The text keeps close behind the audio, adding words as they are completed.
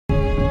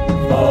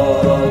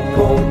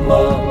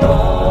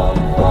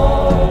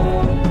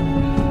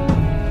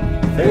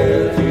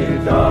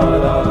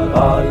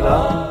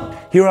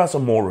Here are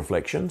some more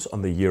reflections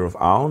on the year of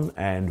Aun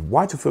and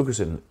why to focus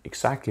in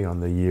exactly on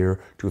the year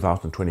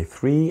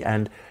 2023,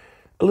 and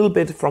a little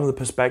bit from the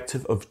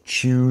perspective of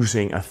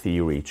choosing a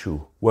theory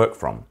to work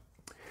from.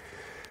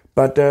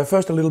 But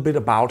first a little bit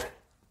about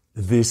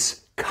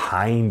this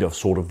kind of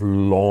sort of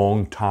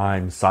long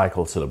time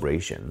cycle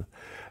celebration,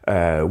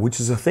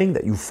 which is a thing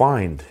that you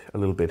find a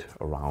little bit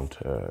around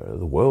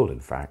the world, in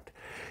fact.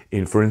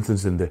 For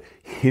instance, in the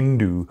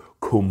Hindu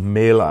Kumbh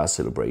Mela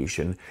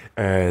celebration,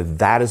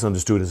 that is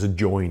understood as a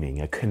joining,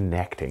 a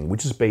connecting,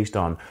 which is based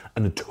on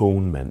an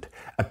atonement,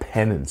 a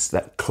penance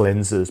that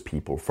cleanses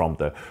people from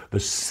the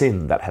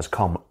sin that has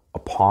come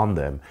upon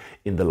them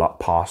in the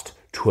past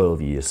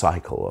 12-year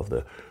cycle of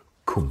the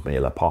Kumbh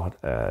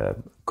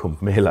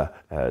Mela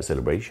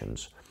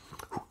celebrations.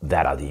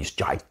 That are these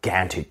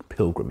gigantic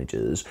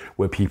pilgrimages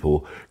where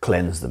people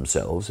cleanse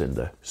themselves in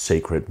the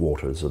sacred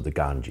waters of the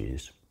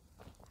Ganges.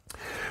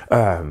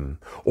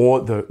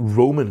 Or the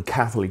Roman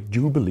Catholic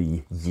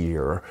Jubilee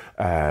year,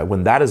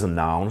 when that is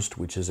announced,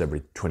 which is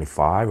every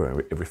 25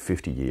 or every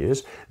 50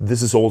 years,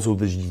 this is also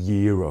this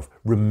year of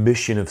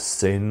remission of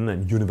sin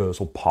and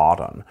universal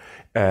pardon.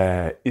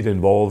 It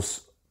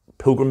involves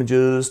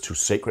pilgrimages to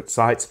sacred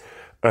sites,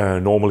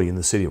 normally in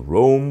the city of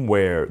Rome,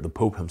 where the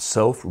Pope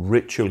himself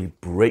ritually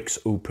breaks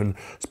open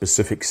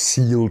specific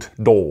sealed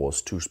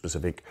doors to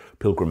specific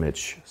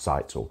pilgrimage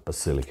sites or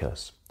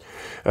basilicas.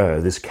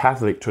 This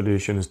Catholic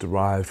tradition is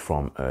derived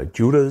from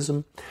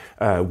Judaism,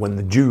 when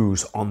the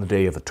Jews on the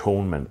Day of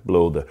Atonement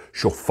blow the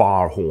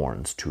shofar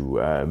horns to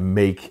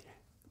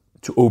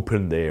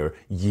open their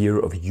year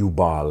of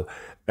Yubal.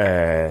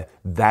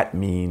 That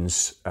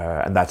means,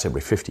 and that's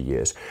every 50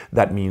 years,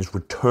 that means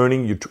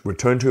return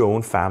to your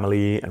own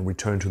family and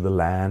return to the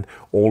land.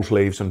 All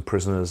slaves and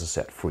prisoners are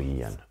set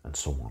free, and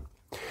so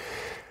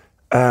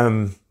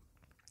on.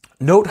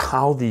 Note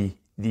how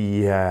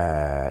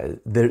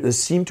there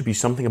seemed to be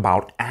something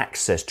about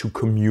access to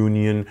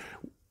communion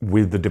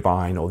with the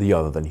divine or the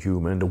other than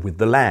human, or with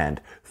the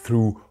land,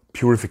 through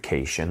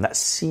purification. That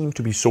seemed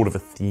to be sort of a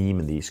theme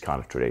in these kind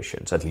of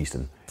traditions, at least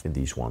in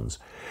these ones.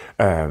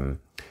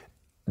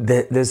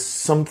 There's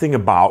something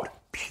about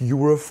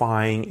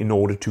purifying in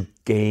order to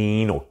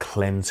gain or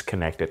cleanse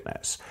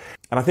connectedness.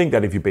 And I think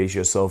that if you base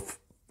yourself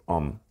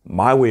on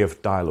my way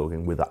of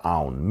dialoguing with the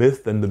Aun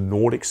myth, then the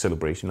Nordic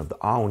celebration of the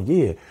Aun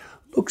year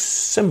looks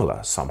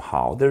similar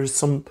somehow. There is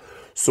some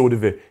sort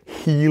of a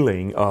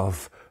healing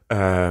of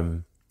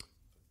the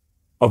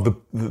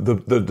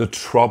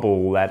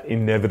trouble that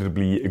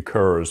inevitably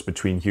occurs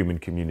between human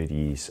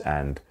communities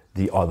and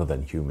the other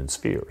than human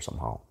sphere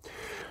somehow.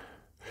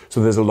 So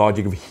there's a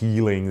logic of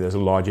healing, there's a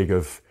logic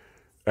of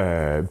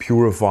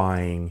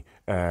purifying,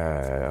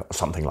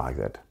 something like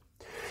that.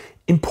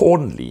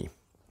 Importantly,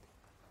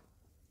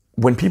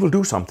 when people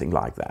do something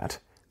like that,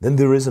 then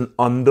there is an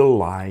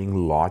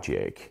underlying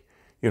logic.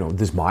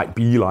 This might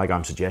be, like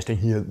I'm suggesting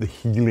here, the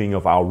healing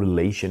of our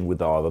relation with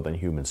the other than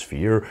human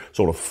sphere,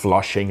 sort of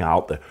flushing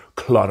out the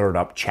cluttered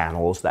up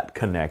channels that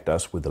connect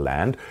us with the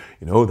land.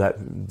 That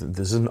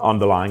this is an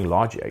underlying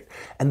logic.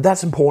 And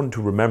that's important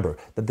to remember,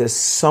 that there's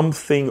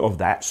something of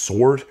that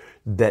sort,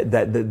 that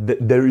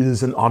there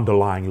is an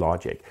underlying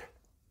logic.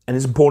 And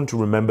it's important to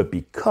remember,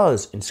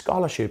 because in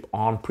scholarship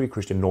on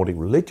pre-Christian Nordic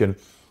religion,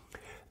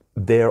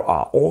 there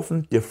are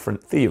often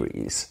different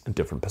theories and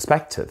different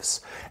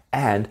perspectives,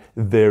 and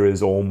there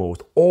is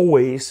almost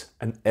always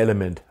an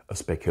element of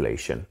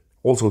speculation,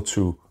 also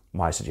to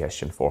my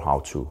suggestion for how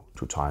to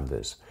time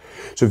this.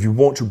 So if you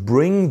want to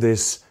bring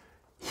this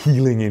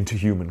healing into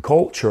human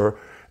culture,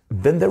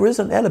 then there is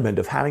an element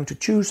of having to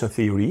choose a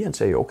theory and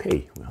say,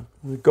 okay,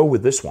 we'll go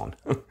with this one.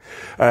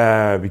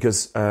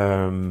 because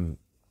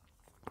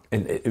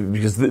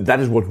that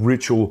is what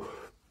ritual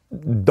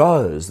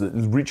does. The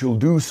ritual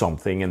do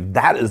something, and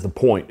that is the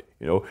point,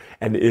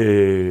 and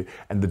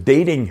the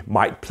dating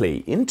might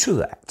play into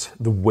that,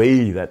 the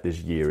way that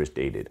this year is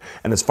dated.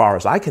 And as far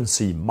as I can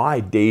see,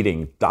 my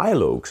dating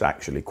dialogues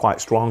actually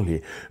quite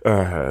strongly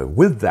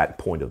with that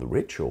point of the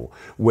ritual,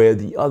 where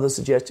the other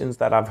suggestions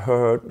that I've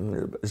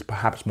heard is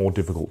perhaps more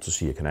difficult to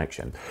see a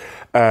connection.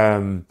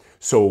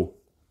 So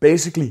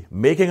basically,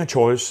 making a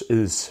choice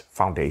is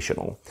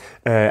foundational,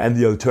 and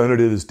the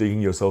alternative is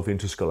digging yourself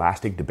into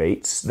scholastic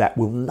debates that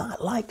will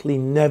not likely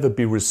never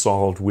be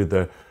resolved with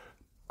a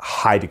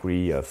high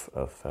degree of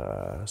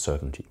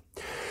certainty.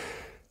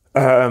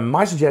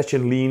 My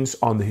suggestion leans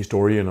on the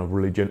historian of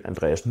religion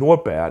Andreas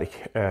Norberg,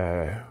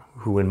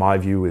 who in my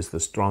view is the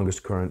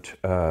strongest current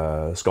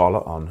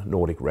scholar on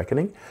Nordic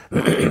reckoning.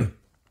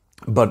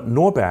 But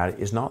Norberg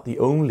is not the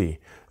only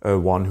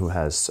one who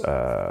has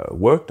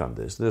worked on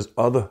this. There's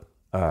other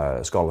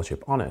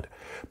scholarship on it,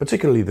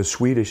 particularly the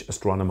Swedish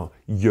astronomer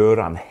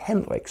Göran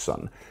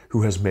Henriksson,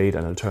 who has made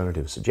an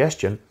alternative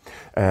suggestion,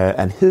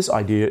 and his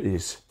idea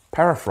is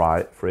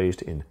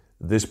paraphrased in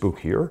this book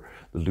here,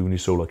 The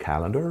Lunisolar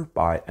Calendar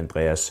by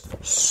Andreas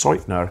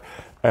Seutner,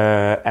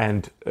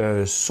 and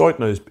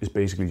Seutner is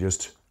basically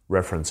just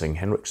referencing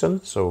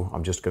Henriksen, so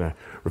I'm just going to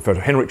refer to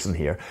Henriksen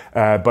here.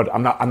 But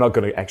I'm not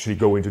going to actually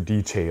go into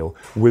detail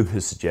with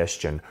his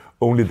suggestion.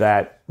 Only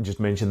that, just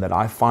mention that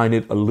I find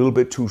it a little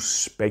bit too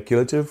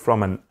speculative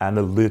from an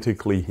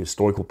analytically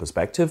historical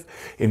perspective.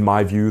 In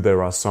my view,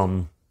 there are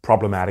some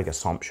problematic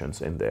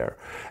assumptions in there,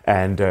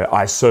 and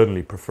I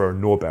certainly prefer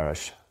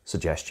Norberg's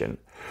suggestion.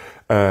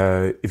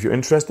 If you're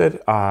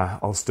interested,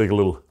 I'll stick a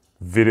little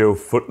video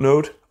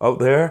footnote out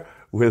there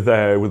with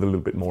a little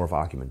bit more of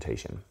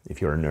argumentation,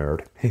 if you're a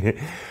nerd.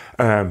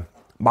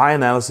 My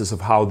analysis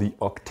of how the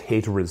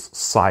octatorist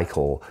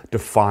cycle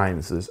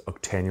defines this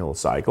octennial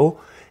cycle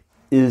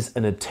is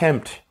an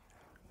attempt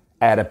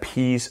at a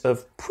piece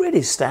of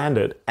pretty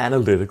standard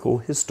analytical,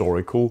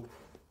 historical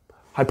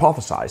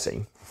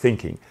hypothesizing,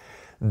 thinking.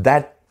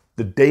 That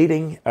the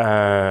dating,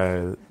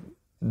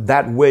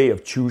 that way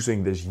of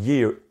choosing this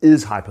year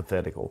is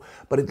hypothetical,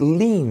 but it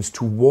leans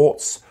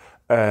towards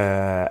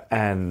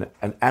an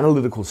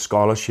analytical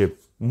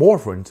scholarship more,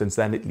 for instance,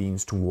 than it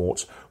leans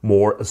towards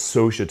more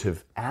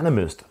associative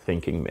animist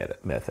thinking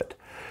method.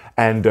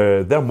 And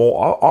there are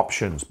more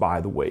options, by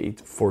the way,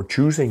 for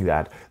choosing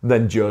that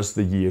than just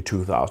the year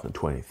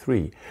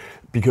 2023.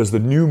 Because the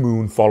new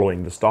moon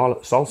following the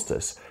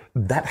solstice,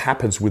 that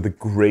happens with a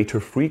greater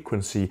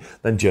frequency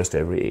than just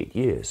every 8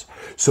 years.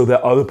 So there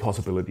are other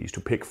possibilities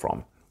to pick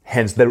from.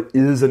 Hence, there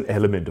is an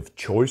element of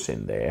choice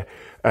in there.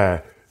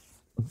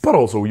 But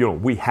also,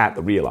 we had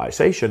the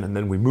realization and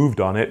then we moved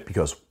on it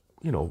because,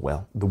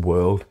 the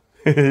world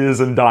is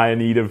in dire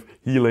need of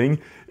healing.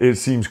 It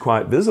seems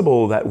quite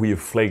visible that we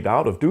have flaked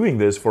out of doing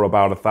this for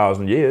about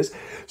 1,000 years.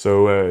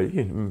 So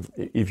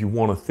if you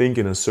want to think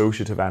in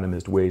associative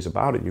animist ways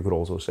about it, you could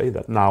also say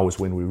that now is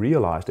when we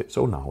realized it,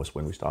 so now is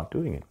when we start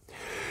doing it.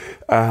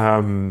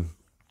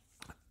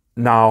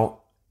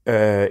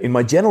 In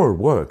my general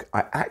work,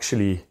 I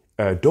actually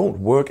don't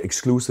work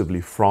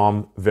exclusively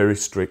from very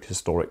strict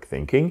historic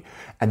thinking,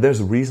 and there's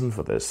a reason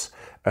for this.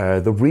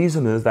 The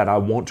reason is that I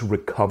want to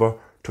recover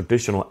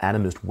traditional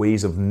animist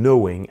ways of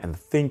knowing and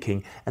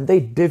thinking, and they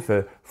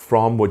differ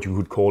from what you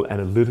would call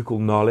analytical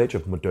knowledge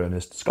of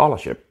modernist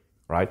scholarship,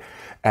 right?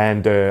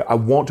 And I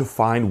want to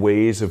find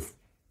ways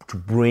to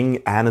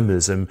bring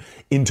animism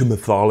into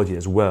mythology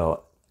as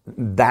well.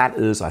 That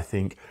is, I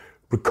think,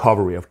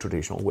 recovery of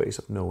traditional ways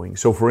of knowing.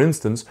 So for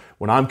instance,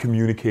 when I'm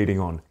communicating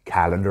on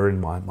calendar in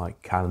my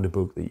calendar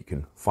book that you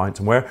can find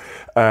somewhere,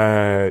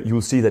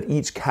 you'll see that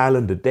each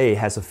calendar day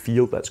has a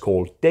field that's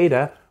called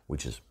data,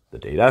 which is the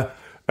data,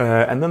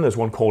 and then there's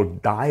one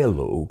called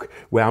dialogue,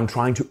 where I'm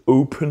trying to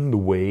open the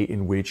way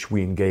in which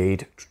we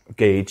engage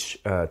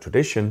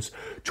traditions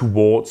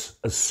towards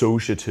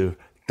associative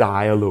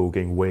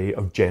dialoguing way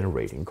of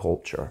generating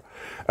culture.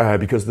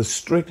 Because the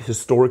strict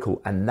historical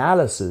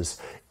analysis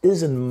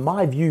is, in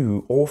my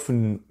view,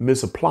 often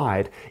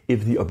misapplied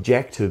if the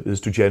objective is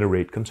to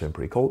generate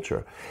contemporary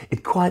culture.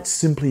 It quite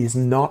simply is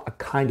not a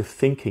kind of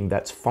thinking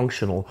that's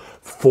functional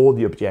for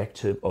the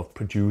objective of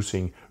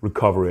producing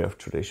recovery of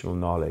traditional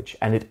knowledge.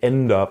 And it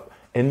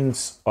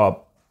ends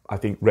up, I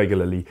think,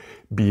 regularly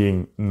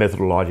being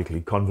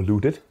methodologically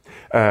convoluted.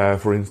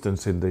 For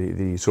instance, in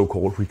the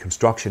so-called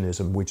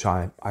Reconstructionism, which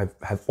I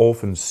have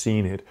often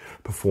seen it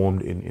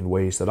performed in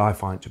ways that I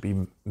find to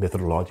be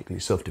methodologically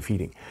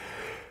self-defeating.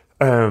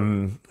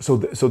 So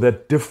there are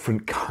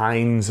different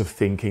kinds of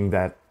thinking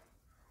that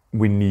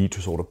we need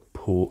to sort of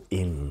pull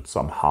in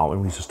somehow,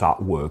 and we need to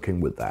start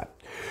working with that.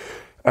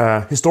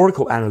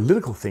 Historical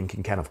analytical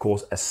thinking can, of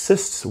course,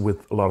 assist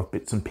with a lot of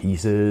bits and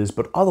pieces,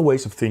 but other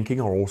ways of thinking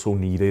are also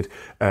needed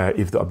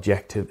if the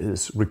objective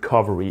is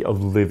recovery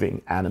of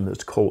living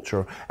animist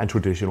culture and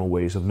traditional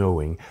ways of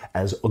knowing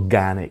as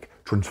organic,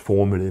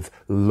 transformative,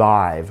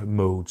 live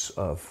modes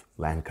of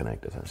land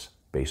connectedness,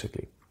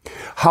 basically.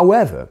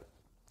 However,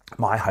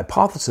 my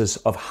hypothesis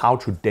of how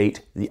to date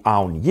the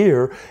Aun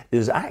year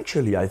is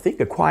actually, I think,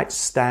 a quite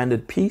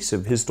standard piece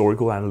of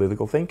historical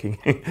analytical thinking.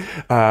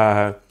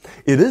 It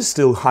is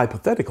still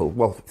hypothetical,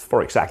 well,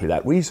 for exactly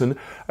that reason,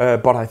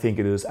 but I think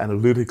it is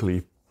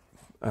analytically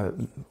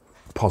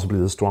possibly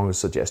the strongest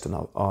suggestion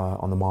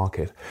on the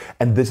market.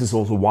 And this is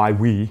also why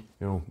we,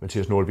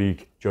 Mathias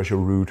Nordvig, Joshua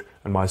Root,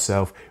 and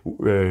myself,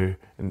 and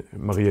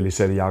Maria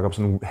Lisette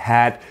Jacobsen,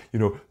 had,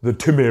 the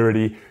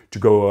temerity to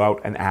go out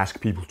and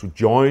ask people to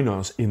join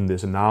us in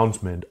this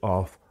announcement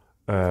of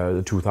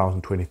the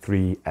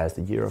 2023 as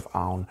the year of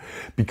Aun,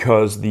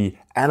 because the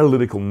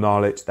analytical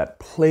knowledge that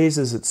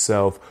places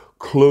itself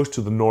close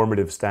to the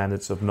normative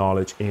standards of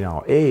knowledge in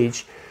our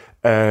age,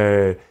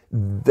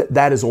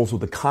 that is also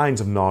the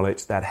kinds of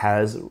knowledge that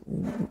has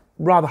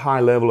rather high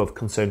level of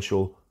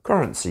consensual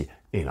currency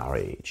in our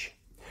age.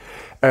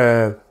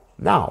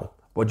 Now,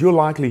 what you're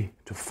likely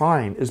to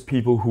find is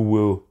people who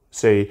will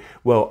say,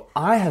 well,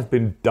 I have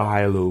been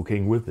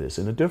dialoguing with this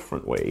in a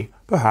different way.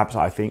 Perhaps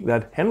I think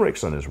that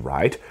Henriksen is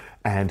right,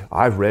 and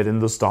I've read in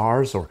the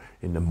stars or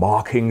in the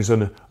markings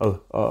on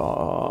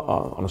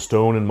a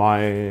stone in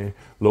my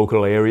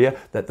local area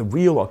that the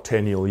real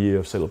octennial year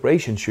of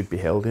celebration should be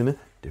held in a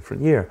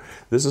different year.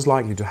 This is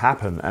likely to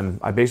happen, and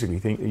I basically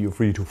think that you're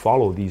free to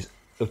follow these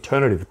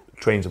alternative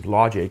trains of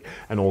logic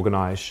and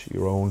organize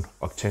your own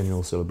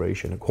octennial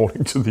celebration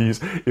according to these,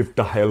 if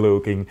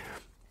dialoguing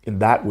in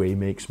that way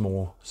makes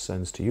more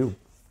sense to you.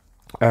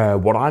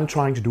 What I'm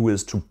trying to do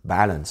is to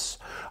balance.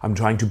 I'm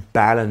trying to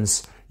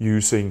balance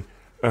using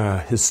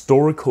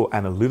historical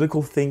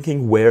analytical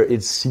thinking where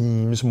it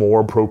seems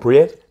more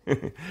appropriate,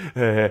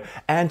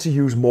 and to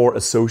use more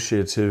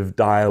associative,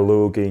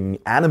 dialoguing,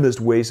 animist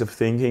ways of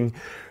thinking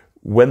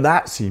when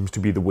that seems to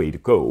be the way to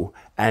go.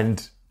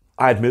 And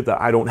I admit that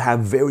I don't have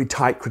very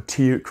tight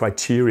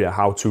criteria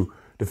how to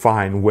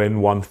define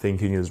when one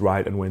thinking is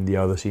right and when the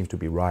other seems to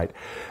be right.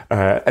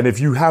 And if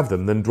you have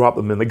them, then drop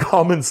them in the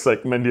comments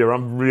segment here.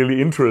 I'm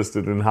really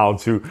interested in how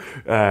to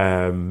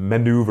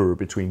maneuver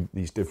between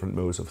these different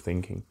modes of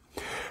thinking.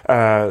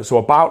 So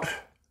about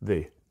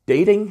the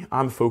dating,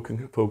 I'm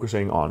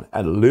focusing on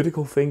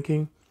analytical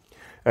thinking.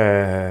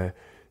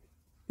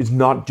 It's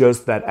not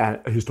just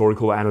that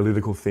historical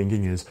analytical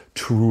thinking is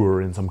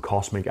truer in some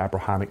cosmic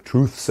Abrahamic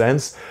truth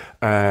sense.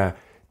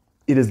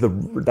 It is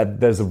that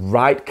there's a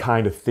right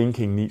kind of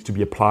thinking needs to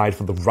be applied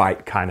for the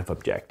right kind of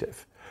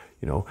objective,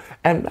 you know.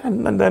 And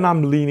then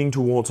I'm leaning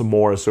towards a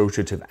more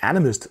associative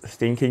animist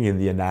thinking in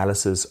the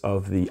analysis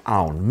of the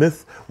Aun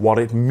myth, what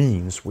it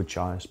means, which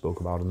I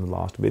spoke about in the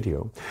last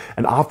video.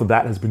 And after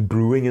that has been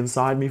brewing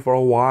inside me for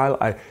a while,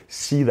 I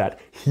see that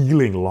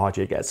healing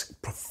logic as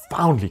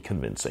profoundly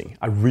convincing.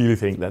 I really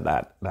think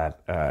that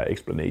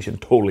explanation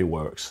totally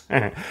works.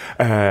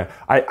 I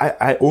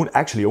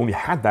actually only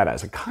had that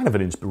as a kind of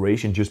an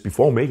inspiration just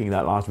before making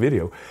that last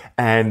video.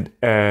 And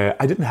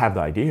I didn't have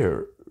the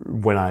idea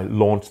when I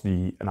launched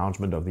the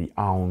announcement of the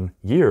Aun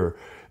year.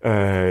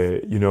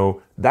 You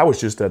know, that was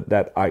just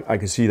that I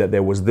could see that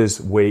there was this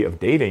way of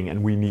dating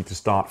and we need to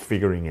start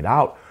figuring it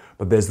out.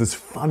 But there's this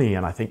funny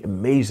and I think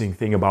amazing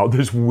thing about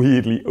this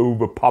weirdly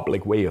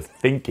over-public way of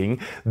thinking,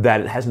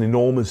 that it has an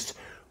enormous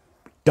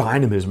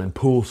dynamism and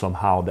pull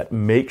somehow that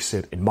makes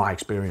it, in my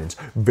experience,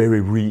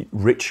 very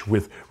rich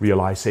with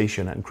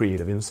realization and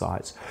creative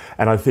insights.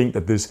 And I think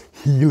that this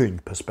healing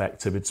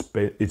perspective,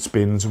 it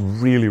spins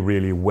really,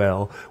 really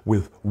well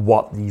with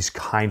what these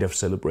kind of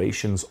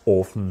celebrations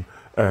often,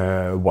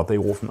 what they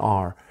often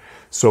are.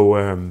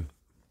 So,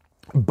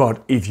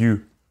 but if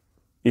you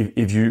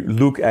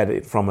look at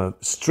it from a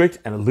strict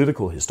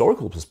analytical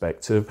historical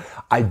perspective,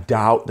 I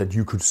doubt that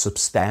you could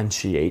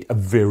substantiate a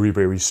very,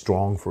 very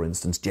strong, for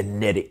instance,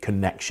 genetic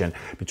connection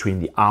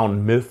between the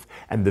Aun myth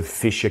and the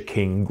Fisher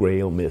King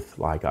Grail myth,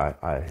 like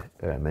I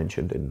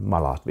mentioned in my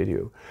last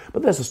video.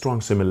 But there's a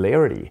strong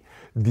similarity,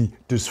 the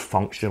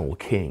dysfunctional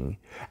king.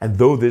 And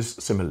though this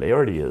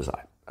similarity is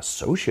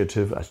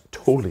associative, I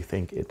totally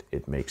think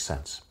it makes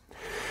sense.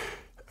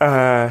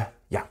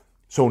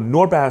 So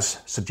Norberg's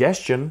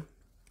suggestion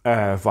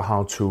for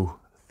how to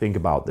think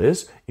about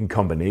this in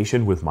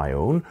combination with my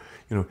own,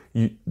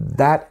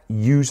 that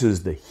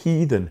uses the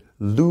heathen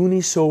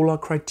lunisolar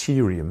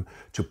criterion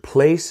to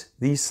place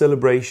these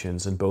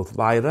celebrations in both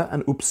Lejre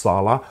and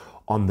Uppsala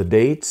on the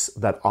dates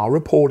that are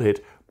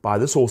reported by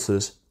the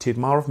sources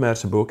Tidmar of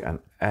Merseburg and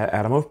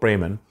Adam of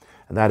Bremen,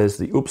 and that is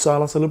the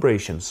Uppsala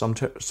celebration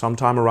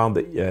sometime around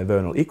the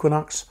vernal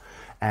equinox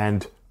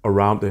and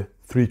around the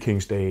Three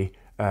Kings Day,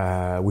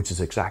 which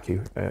is exactly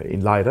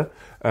in Lejre,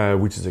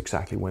 which is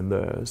exactly when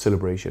the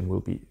celebration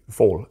will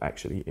fall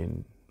actually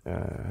in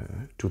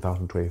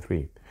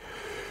 2023.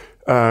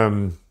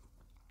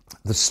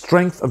 The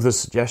strength of this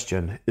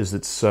suggestion is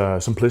its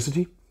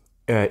simplicity.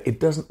 It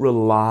doesn't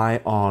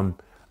rely on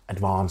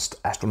advanced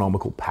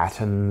astronomical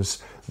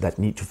patterns that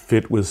need to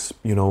fit with,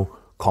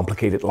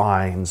 complicated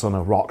lines on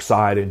a rock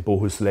side in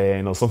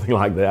Bohuslän or something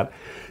like that.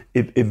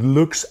 It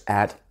looks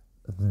at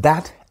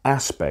that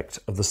aspect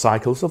of the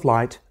cycles of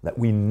light that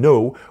we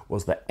know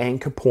was the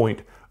anchor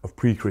point of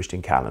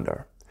pre-Christian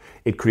calendar.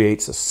 It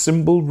creates a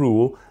symbol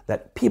rule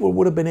that people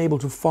would have been able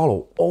to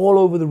follow all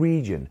over the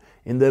region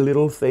in their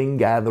little thing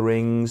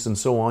gatherings and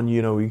so on.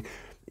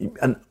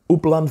 An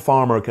upland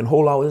farmer can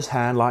hold out his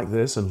hand like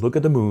this and look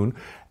at the moon,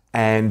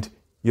 and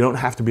you don't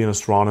have to be an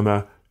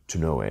astronomer to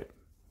know it.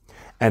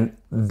 And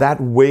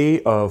that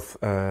way of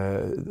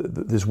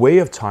this way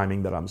of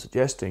timing that I'm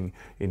suggesting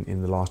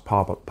in the last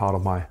part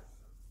of my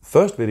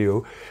first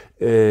video,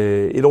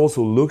 it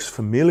also looks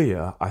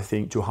familiar, I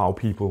think, to how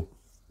people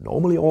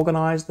normally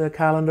organize their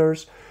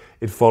calendars.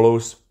 It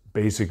follows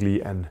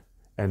basically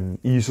an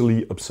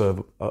easily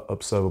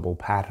observable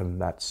pattern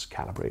that's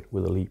calibrated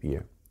with a leap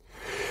year.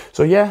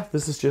 So yeah,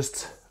 this is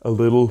just a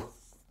little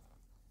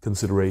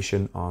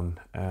consideration on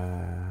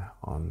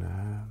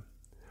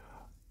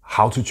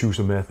how to choose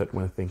a method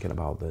when thinking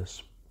about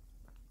this.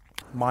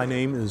 My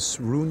name is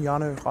Rune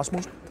Jarne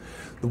Rasmussen.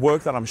 The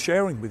work that I'm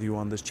sharing with you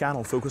on this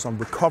channel focuses on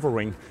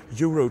recovering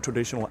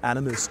Euro-traditional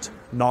animist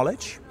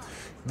knowledge.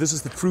 This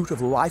is the fruit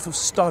of a life of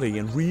study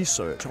and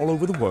research all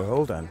over the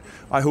world, and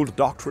I hold a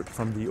doctorate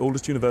from the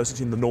oldest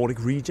university in the Nordic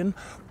region,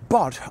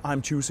 but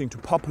I'm choosing to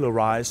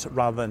popularize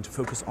rather than to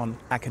focus on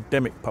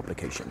academic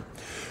publication.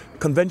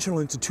 Conventional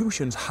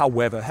institutions,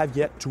 however, have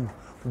yet to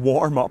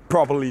warm up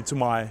properly to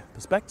my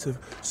perspective.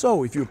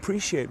 So if you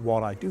appreciate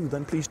what I do,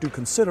 then please do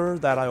consider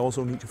that I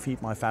also need to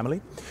feed my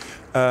family.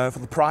 For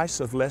the price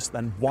of less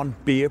than 1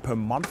 beer per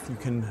month, you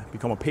can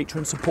become a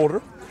Patreon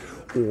supporter,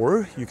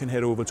 or you can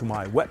head over to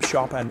my web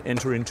shop and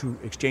enter into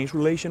exchange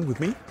relation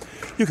with me.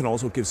 You can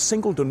also give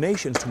single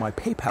donations to my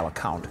PayPal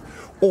account,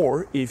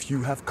 or if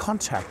you have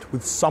contact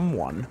with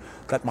someone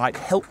that might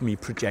help me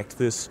project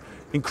this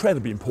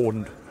incredibly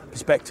important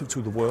perspective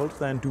to the world,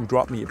 then do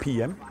drop me a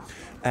PM.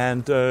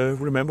 And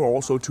remember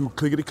also to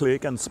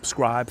clickety-click and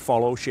subscribe,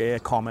 follow, share,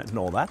 comment and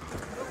all that.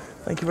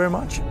 Thank you very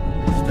much.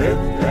 Step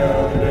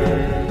down,